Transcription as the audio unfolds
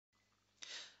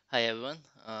Hi everyone,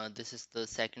 this is the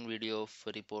second video of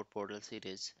Report Portal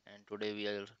series, and today we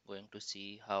are going to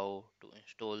see how to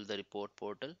install the Report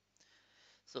Portal.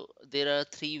 So there are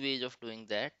three ways of doing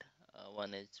that.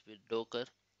 One is with Docker,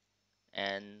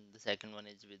 and the second one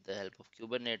is with the help of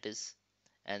Kubernetes,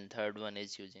 and third one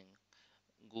is using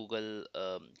Google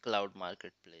Cloud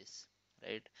Marketplace,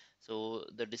 right? So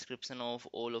the description of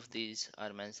all of these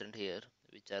are mentioned here,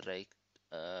 which are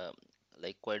uh,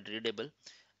 like quite readable.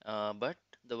 But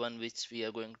the one which we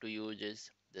are going to use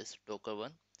is this Docker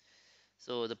one.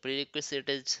 So the prerequisite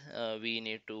is we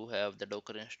need to have the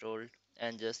Docker installed.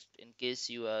 And just in case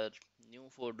you are new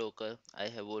for Docker, I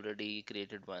have already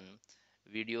created one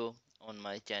video on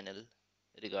my channel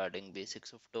regarding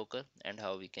basics of Docker and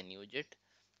how we can use it.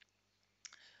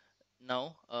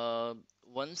 Now,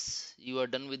 once you are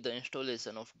done with the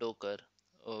installation of Docker,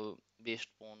 based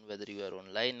on whether you are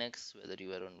on Linux, whether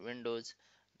you are on Windows,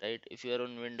 right? If you are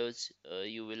on Windows,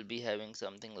 you will be having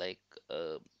something like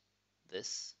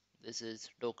this. This is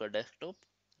Docker Desktop,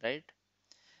 right?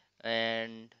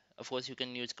 And of course, you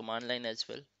can use command line as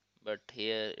well. But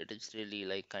here it is really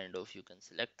like kind of you can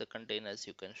select the containers,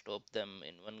 you can stop them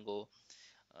in one go.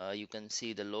 You can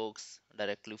see the logs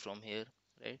directly from here,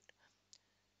 right?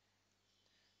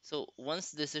 So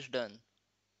once this is done,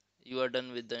 you are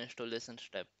done with the installation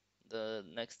step. The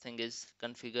next thing is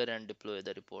configure and deploy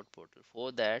the report portal.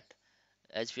 For that,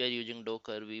 as we are using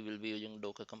Docker, we will be using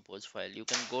Docker Compose file. You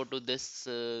can go to this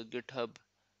GitHub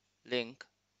link,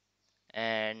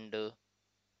 and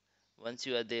once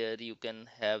you are there, you can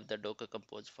have the Docker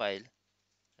Compose file,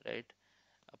 right?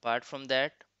 Apart from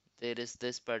that, there is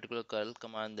this particular curl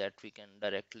command that we can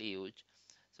directly use.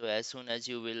 So as soon as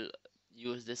you will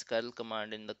use this curl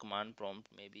command in the command prompt,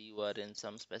 maybe you are in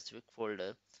some specific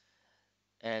folder,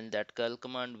 and that curl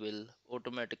command will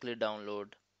automatically download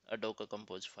a Docker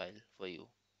Compose file for you,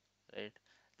 right?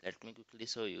 Let me quickly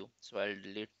show you. So I'll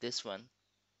delete this one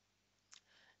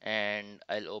and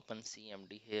I'll open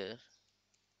CMD here.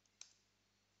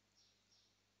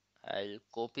 I'll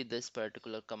copy this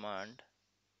particular command,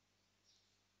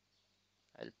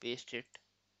 I'll paste it.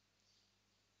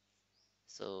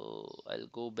 So I'll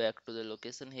go back to the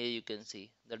location. Here you can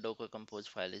see the Docker Compose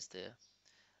file is there,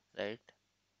 right?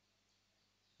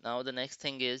 Now the next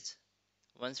thing is,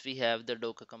 once we have the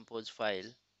Docker Compose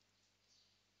file,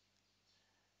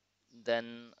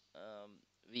 then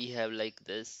we have like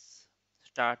this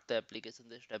start the application.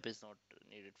 This step is not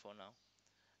needed for now,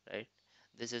 right?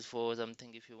 This is for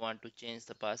something if you want to change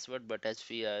the password, but as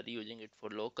we are using it for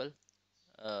local,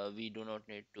 we do not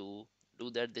need to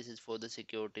do that. This is for the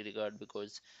security regard,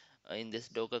 because in this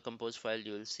Docker Compose file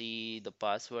you will see the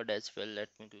password as well. Let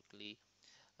me quickly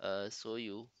show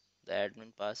you the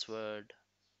admin password.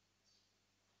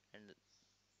 And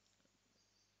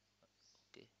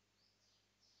okay,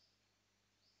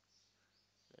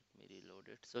 let me reload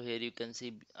it. So here you can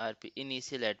see RP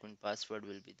initial admin password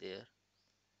will be there,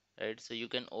 right? So you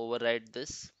can override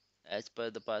this as per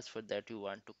the password that you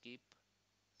want to keep.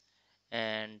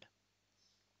 And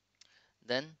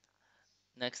then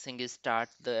next thing is start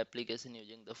the application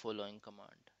using the following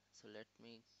command. So let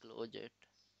me close it.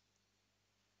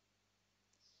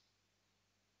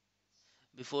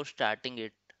 Before starting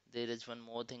it, there is one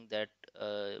more thing that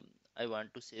I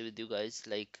want to say with you guys.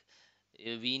 Like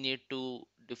we need to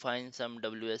define some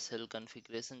WSL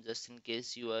configuration just in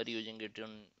case you are using it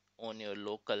on your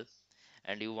local,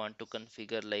 and you want to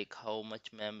configure like how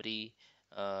much memory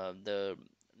the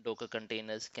Docker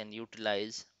containers can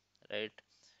utilize, right?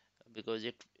 Because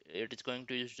it is going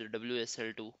to use the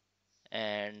WSL2.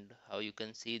 And how you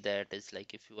can see that is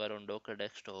like if you are on Docker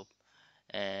desktop,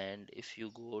 and if you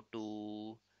go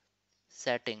to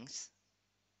settings,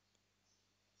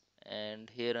 and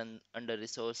here under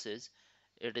resources,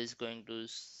 it is going to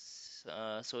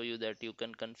show you that you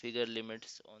can configure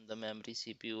limits on the memory,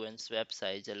 CPU and swap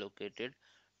size allocated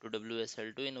to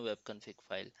WSL2 in a web config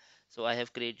file. So I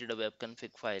have created a web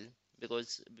config file,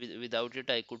 because without it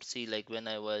I could see, like when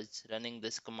I was running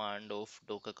this command of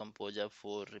Docker Composer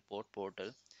for report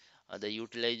portal, the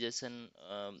utilization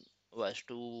was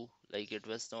too, like it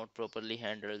was not properly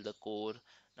handled. The core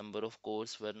number of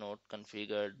cores were not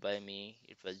configured by me,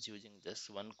 it was using just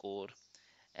one core,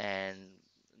 and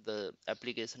the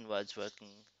application was working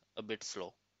a bit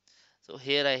slow. So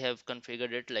here I have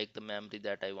configured it like the memory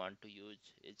that I want to use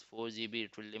is 4 GB.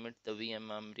 It will limit the VM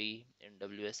memory in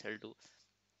WSL2.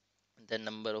 The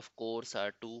number of cores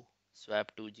are 2,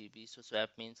 swap 2 GB. So swap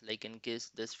means like in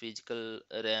case this physical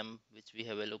RAM which we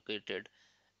have allocated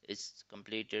is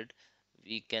completed,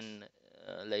 we can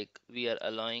like we are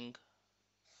allowing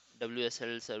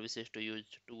WSL services to use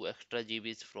 2 extra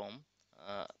GBs from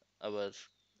our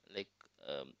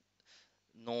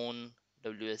known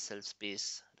WSL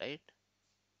space, right?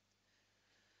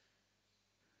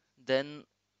 Then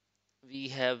we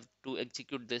have to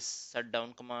execute this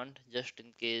shutdown command just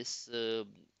in case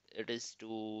it is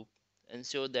to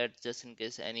ensure that just in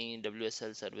case any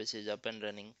WSL service is up and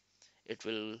running, it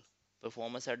will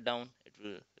perform a shutdown, it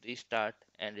will restart,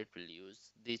 and it will use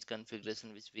these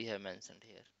configuration which we have mentioned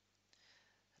here,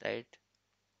 right?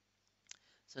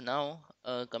 So now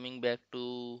coming back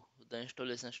to the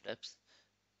installation steps.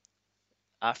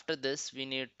 After this, we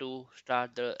need to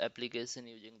start the application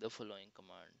using the following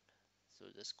command. So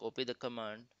just copy the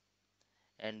command,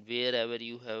 and wherever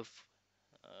you have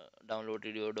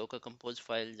downloaded your Docker Compose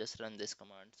file, just run this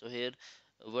command. So here,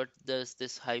 what does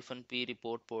this -p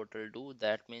report portal do?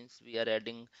 That means we are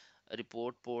adding a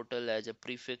report portal as a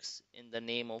prefix in the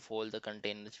name of all the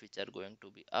containers which are going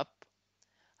to be up.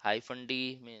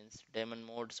 -d means daemon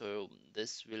mode, so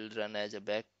this will run as a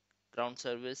background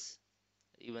service.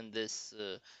 Even this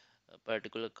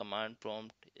particular command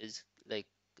prompt is like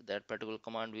that particular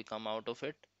command we come out of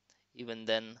it, even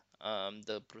then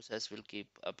the process will keep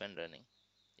up and running.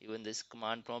 Even this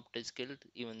command prompt is killed,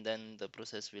 even then the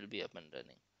process will be up and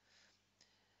running.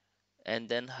 And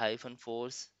then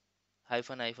 -force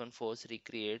 -force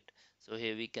recreate. So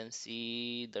here we can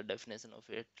see the definition of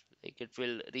it, like it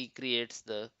will recreates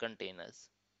the containers.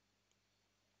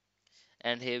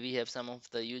 And here we have some of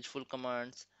the useful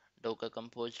commands. Docker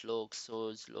compose logs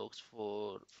shows logs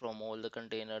for from all the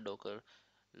container. Docker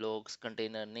logs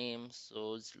container name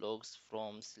shows logs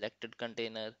from selected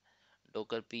container.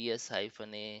 Docker ps-a,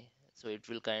 so it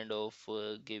will kind of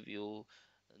give you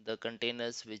the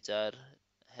containers which are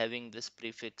having this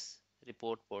prefix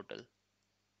report portal.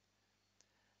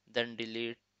 Then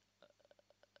delete.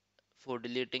 For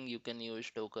deleting, you can use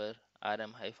docker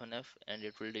rm-f, and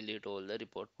it will delete all the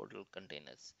report portal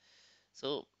containers.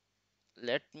 So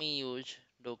let me use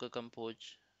docker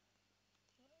compose,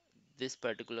 this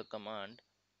particular command,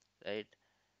 right?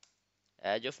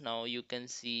 As of now, you can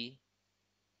see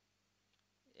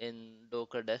in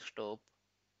Docker desktop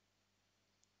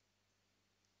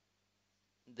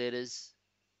there is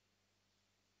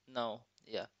now,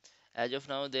 yeah, as of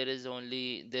now there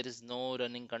is no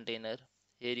running container.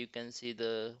 Here you can see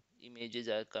the images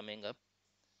are coming up,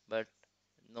 but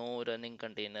no running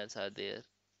containers are there.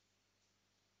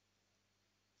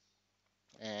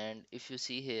 And if you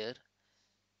see here,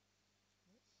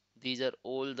 these are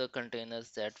all the containers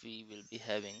that we will be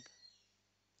having,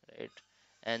 right?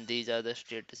 And these are the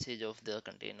statuses of the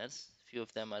containers. Few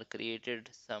of them are created,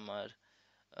 some are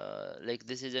like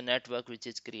this is a network which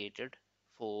is created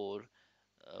for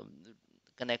um,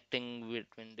 connecting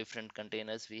between different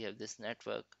containers. We have this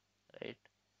network, right?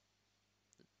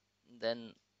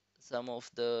 Then some of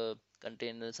the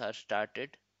containers are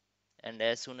started, and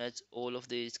as soon as all of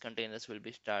these containers will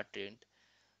be started,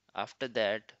 after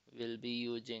that we'll be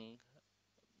using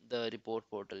the report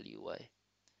portal UI.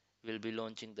 We'll be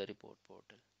launching the report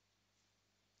portal.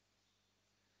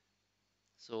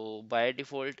 So by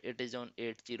default it is on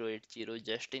 8080,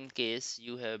 just in case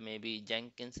you have maybe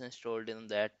Jenkins installed in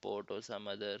that port or some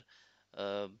other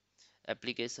uh,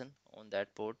 application on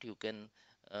that port. You can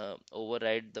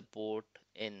override the port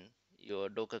in your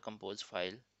Docker Compose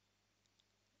file.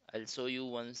 I'll show you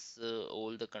once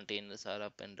all the containers are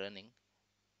up and running.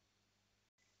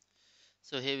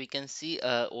 So here we can see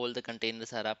all the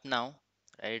containers are up now,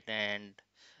 right? And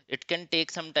it can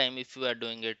take some time if you are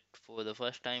doing it for the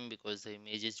first time, because the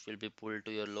images will be pulled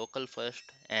to your local first,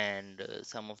 and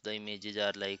some of the images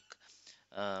are like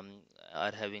um,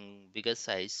 are having bigger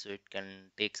size, so it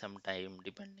can take some time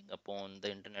depending upon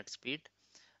the internet speed,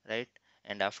 right?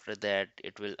 And after that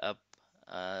it will up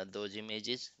those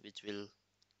images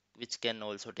which can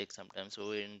also take some time.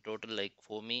 So in total, like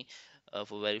for me,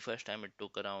 for very first time it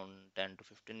took around 10 to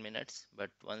 15 minutes, but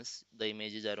once the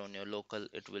images are on your local,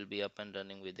 it will be up and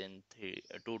running within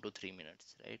 2 to 3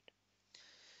 minutes, right?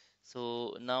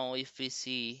 So now if we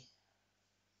see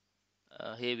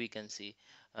here, we can see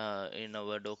in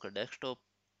our Docker desktop,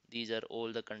 these are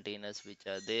all the containers which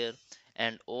are there,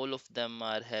 and all of them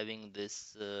are having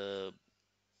this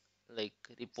like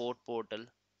report portal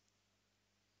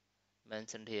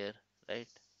mentioned here, right?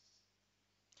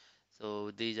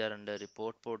 So these are under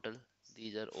report portal.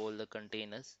 These are all the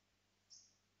containers,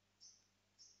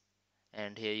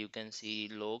 and here you can see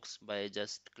logs by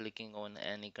just clicking on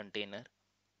any container.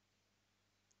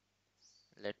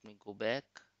 Let me go back,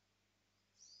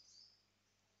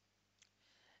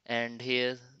 and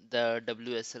here the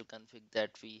WSL config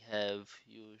that we have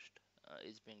used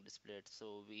is being displayed.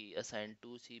 So we assign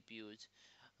two CPUs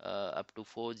up to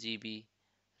 4 GB,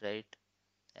 right?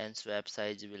 and swap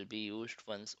size will be used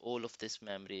once all of this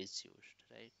memory is used,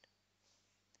 right?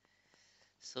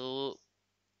 So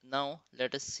now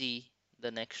let us see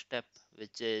the next step,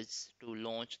 which is to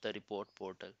launch the report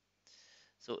portal.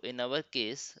 So in our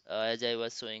case, as I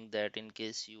was showing that in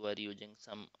case you are using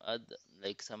some other,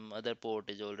 like some other port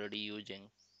is already using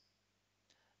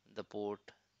the port,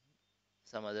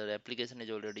 some other application is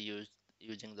already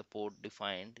using the port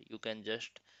defined, you can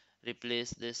just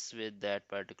replace this with that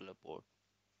particular port,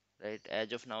 right?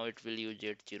 As of now it will use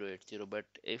 8080, but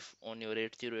if on your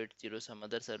 8080 some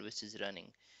other service is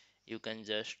running, you can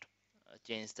just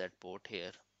change that port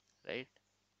here, right,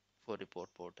 for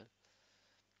report portal.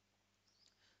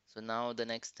 So now the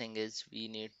next thing is we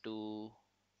need to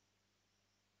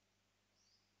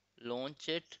launch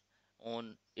it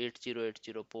on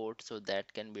 8080 port, so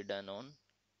that can be done on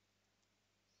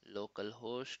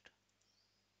localhost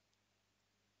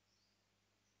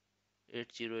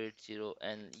 8080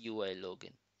 and UI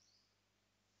login.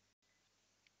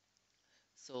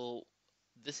 So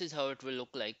this is how it will look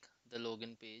like, the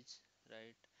login page,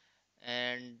 right?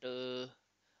 And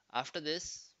after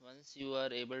this, once you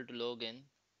are able to log in,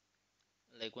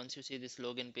 like once you see this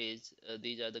login page,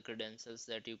 these are the credentials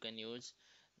that you can use.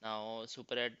 Now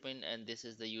super admin, and this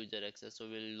is the user access. So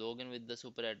we'll log in with the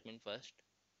super admin first,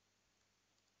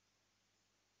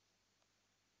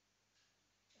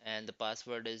 and the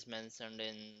password is mentioned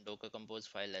in Docker Compose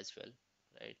file as well,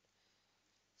 right?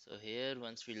 So here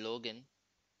once we log in,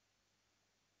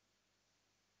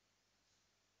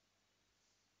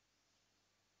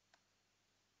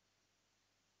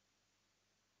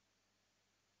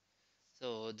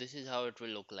 so this is how it will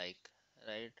look like,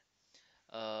 right?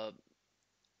 uh,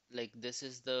 like this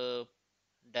is the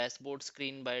dashboard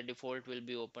screen by default will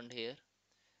be opened here.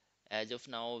 As of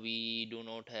now we do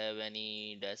not have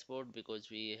any dashboard because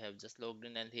we have just logged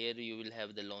in, and here you will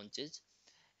have the launches.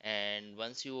 And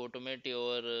once you automate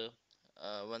your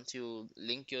once you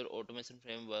link your automation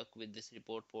framework with this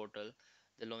report portal,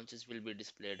 the launches will be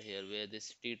displayed here, where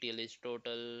this TTL is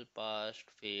total, passed,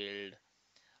 failed,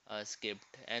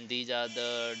 skipped, and these are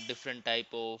the different type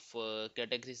of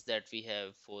categories that we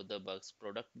have for the bugs: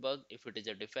 product bug if it is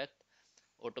a defect,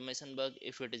 automation bug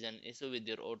if it is an issue with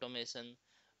your automation,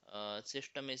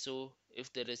 system issue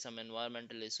if there is some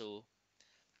environmental issue,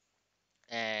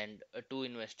 and to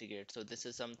investigate. So this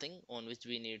is something on which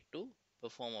we need to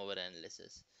perform our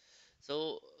analysis.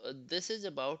 So this is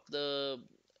about the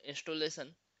installation.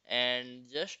 And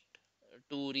just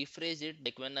to rephrase it,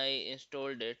 like when I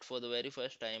installed it for the very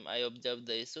first time, I observed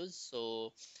the issues.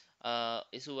 So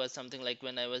issue was something like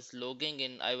when I was logging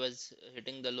in, I was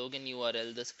hitting the login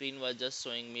URL, the screen was just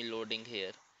showing me loading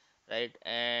here, right?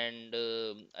 And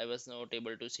I was not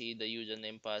able to see the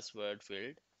username password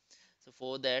field. So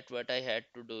for that, what I had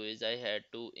to do is I had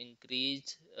to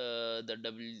increase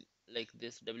the like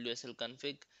this WSL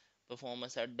config, perform a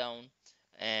shutdown,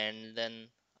 and then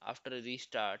after a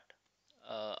restart,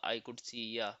 I could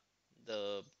see, yeah,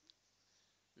 the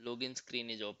login screen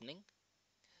is opening.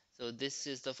 So this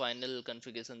is the final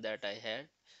configuration that I had.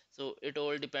 So it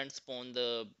all depends upon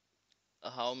the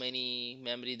how many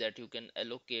memory that you can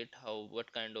allocate, how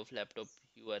what kind of laptop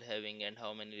you are having, and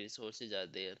how many resources are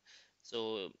there.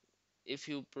 So if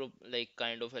you like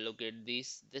kind of allocate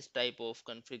this type of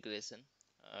configuration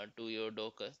to your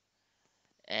Docker,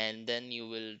 and then you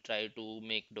will try to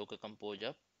make Docker Compose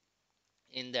up,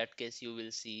 in that case you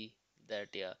will see that,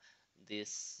 yeah,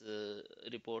 this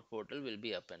report portal will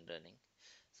be up and running.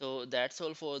 So that's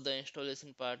all for the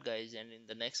installation part, guys, and in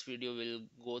the next video we'll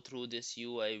go through this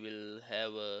UI. Will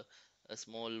have a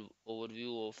small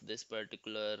overview of this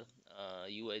particular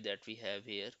UI that we have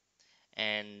here,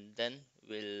 and then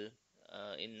we'll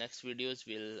in next videos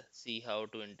we'll see how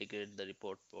to integrate the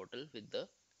report portal with the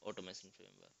automation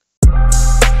framework.